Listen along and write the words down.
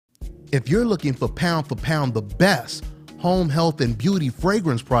If you're looking for pound the best home health and beauty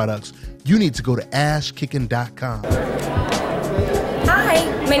fragrance products, you need to go to ashkickin.com. Hi,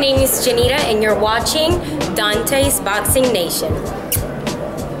 my name is Janita and you're watching Dante's Boxing Nation.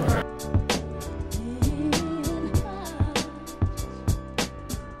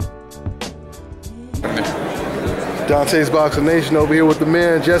 Dante's Boxing Nation over here with the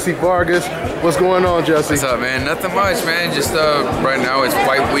man, Jessie Vargas. What's going on, Jessie? What's up, man? Nothing much, man. Just right now it's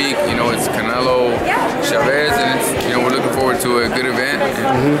fight week. You know, it's Canelo, Chavez, and it's, you know, we're looking forward to a good event.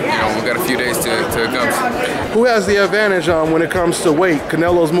 And, you know, we've got a few days to come. Who has the advantage when it comes to weight?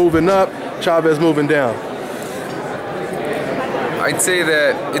 Canelo's moving up, Chavez moving down. I'd say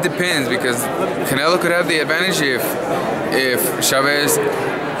that it depends, because Canelo could have the advantage if Chavez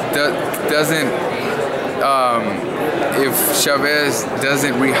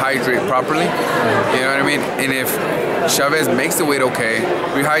doesn't rehydrate properly, you know what I mean? And if Chavez makes the weight okay,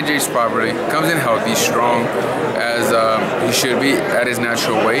 rehydrates properly, comes in healthy, strong, as he should be at his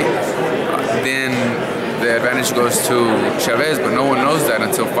natural weight, then the advantage goes to Chavez, but no one knows that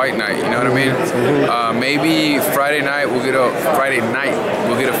until fight night, you know what I mean? Maybe Friday night we'll get a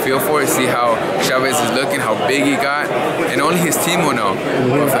feel for it, see how Chavez is looking, how big he got, and only his team will know.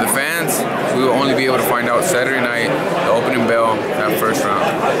 But for the fans, we will only be able to find out Saturday night, the opening bell, that first round.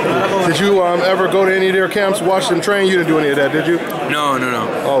 Did you ever go to any of their camps, watch them train? You didn't do any of that, did you? No.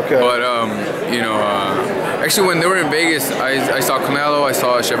 Okay. But you know, actually when they were in Vegas, I saw Canelo, I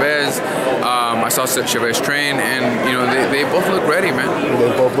saw Chavez, I saw Chavez train, and you know they both look ready, man.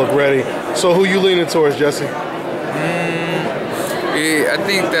 They both look ready. So who you leaning towards, Jessie? I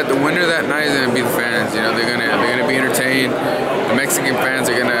think that the winner that night is gonna be the fans. You know, they're gonna be entertained. The Mexican fans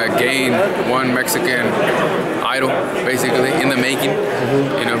are gonna gain one Mexican idol, basically, in the making.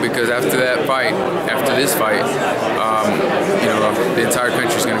 You know, because after that fight, after this fight, you know, the entire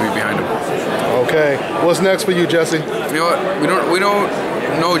country is gonna be behind him. Okay. What's next for you, Jessie? You know what? We don't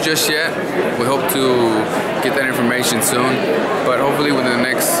know just yet. We hope to get that information soon, but hopefully within the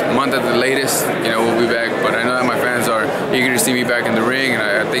next month at the latest, you know, we'll be back. But I know that my fans are eager to see me back in the ring, and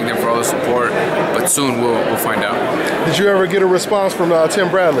I thank them for all the support. But soon we'll find out. Did you ever get a response from Tim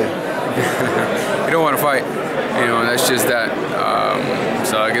Bradley? You don't want to fight, you know, and that's just that.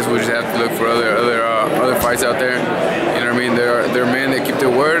 So I guess we'll just have to look for other fights out there. You know what I mean? There are men that keep their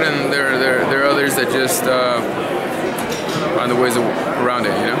word, and there are others that just find the ways around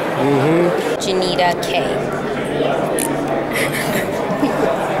it, you know? Janita K.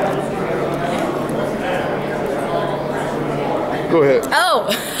 Go ahead. Oh.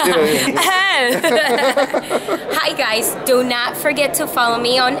 Hi guys, do not forget to follow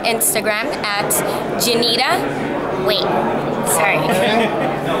me on Instagram at Janita. Wait, sorry.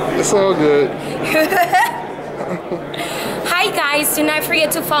 It's all good. Hi guys, do not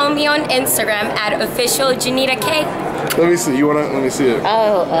forget to follow me on Instagram at official Janita K. Let me see. Let me see it.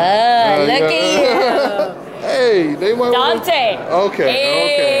 Oh, look at you. Hey, they might Dante. Okay.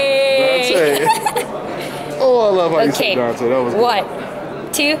 Hey. Dante. Oh, I love how you say Dante. That was good. 1,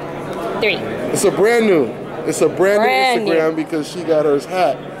 2, 3. It's a brand new. It's a brand new Instagram because she got hers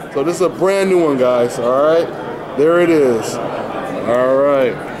hacked. So this is a brand new one, guys. All right. There it is. All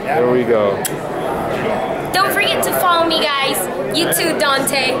right. There we go. Don't forget to follow me, guys. You too,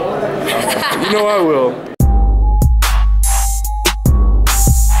 Dante. You know I will.